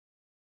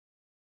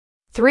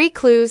3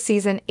 Clues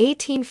Season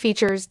 18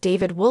 features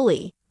David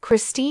Woolley,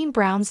 Christine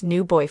Brown's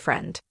new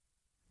boyfriend.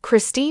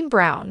 Christine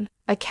Brown,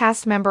 a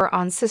cast member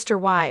on Sister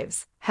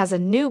Wives, has a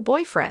new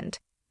boyfriend.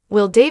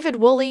 Will David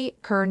Woolley,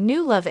 her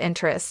new love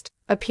interest,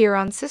 appear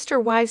on Sister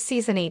Wives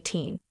Season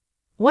 18?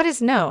 What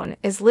is known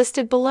is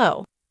listed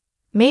below.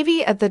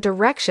 Maybe at the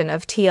direction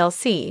of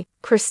TLC,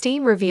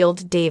 Christine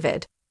revealed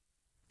David.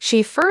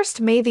 She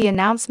first made the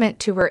announcement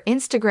to her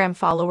Instagram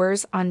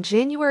followers on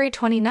January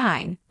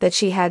 29 that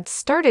she had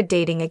started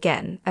dating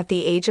again at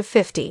the age of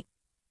 50.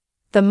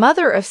 The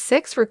mother of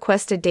 6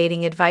 requested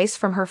dating advice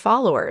from her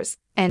followers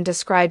and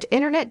described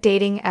internet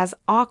dating as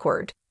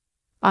awkward.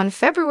 On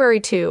February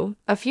 2,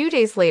 a few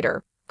days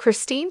later,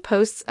 Christine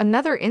posts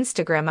another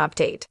Instagram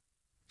update.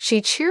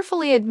 She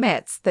cheerfully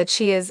admits that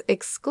she is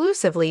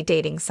exclusively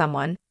dating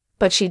someone,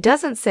 but she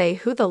doesn't say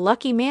who the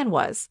lucky man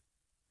was.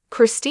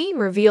 Christine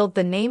revealed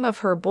the name of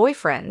her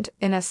boyfriend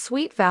in a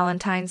sweet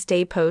Valentine's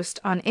Day post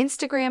on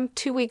Instagram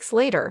 2 weeks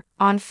later,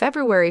 on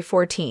February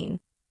 14.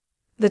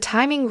 The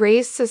timing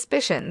raised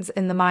suspicions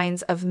in the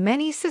minds of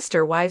many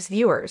Sister Wives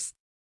viewers.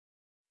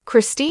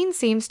 Christine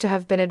seems to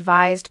have been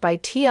advised by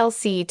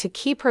TLC to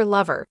keep her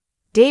lover,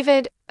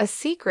 David, a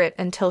secret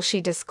until she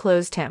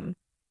disclosed him.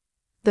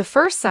 The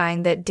first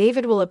sign that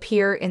David will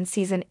appear in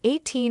Season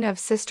 18 of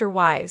Sister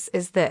Wives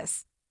is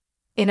this.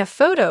 In a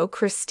photo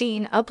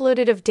Christine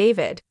uploaded of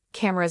David,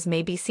 cameras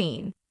may be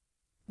seen.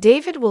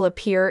 David will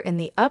appear in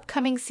the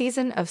upcoming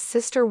season of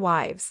Sister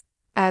Wives,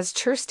 as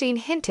Christine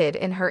hinted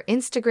in her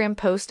Instagram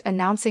post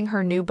announcing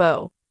her new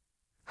beau.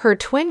 Her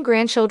twin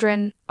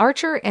grandchildren,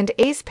 Archer and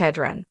Ace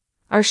Pedron,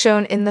 are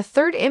shown in the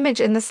third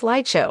image in the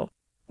slideshow,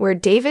 where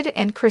David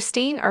and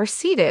Christine are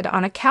seated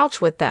on a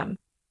couch with them.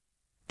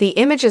 The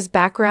image's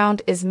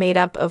background is made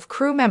up of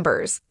crew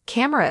members,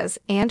 cameras,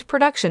 and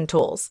production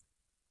tools.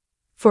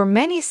 For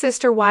many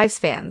Sister Wives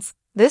fans,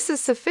 this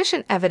is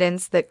sufficient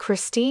evidence that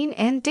Christine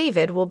and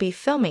David will be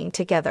filming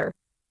together.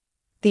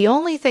 The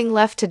only thing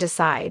left to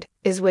decide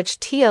is which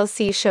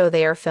TLC show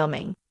they are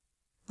filming.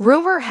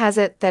 Rumor has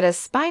it that a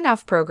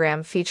spin-off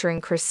program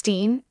featuring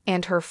Christine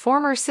and her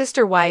former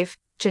sister wife,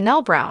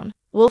 Janelle Brown,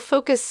 will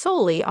focus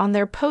solely on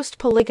their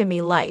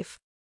post-polygamy life.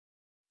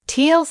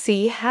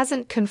 TLC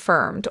hasn't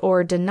confirmed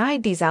or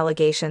denied these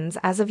allegations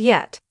as of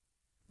yet.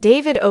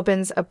 David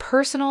opens a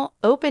personal,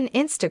 open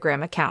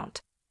Instagram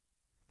account.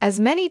 As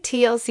many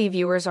TLC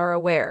viewers are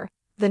aware,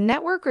 the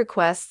network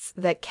requests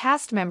that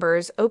cast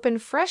members open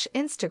fresh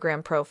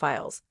Instagram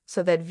profiles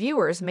so that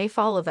viewers may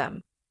follow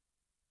them.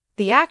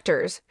 The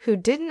actors, who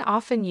didn't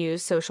often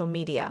use social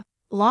media,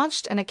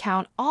 launched an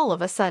account all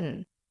of a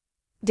sudden.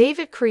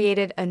 David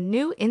created a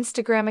new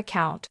Instagram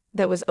account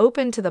that was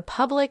open to the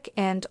public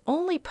and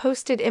only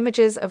posted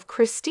images of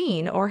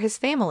Christine or his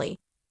family.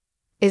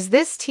 Is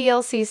this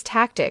TLC's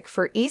tactic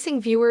for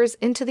easing viewers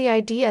into the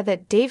idea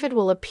that David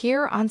will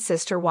appear on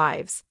Sister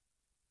Wives?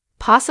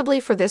 Possibly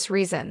for this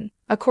reason,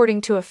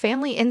 according to a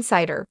family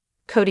insider,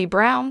 Cody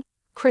Brown,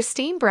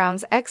 Christine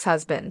Brown's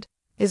ex-husband,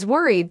 is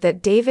worried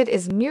that David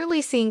is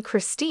merely seeing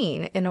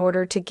Christine in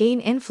order to gain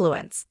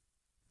influence.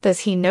 Does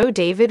he know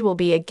David will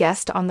be a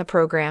guest on the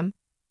program?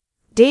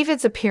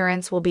 David's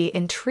appearance will be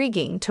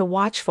intriguing to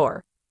watch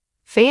for.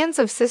 Fans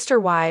of Sister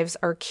Wives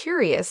are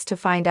curious to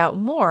find out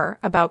more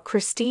about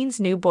Christine's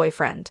new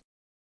boyfriend.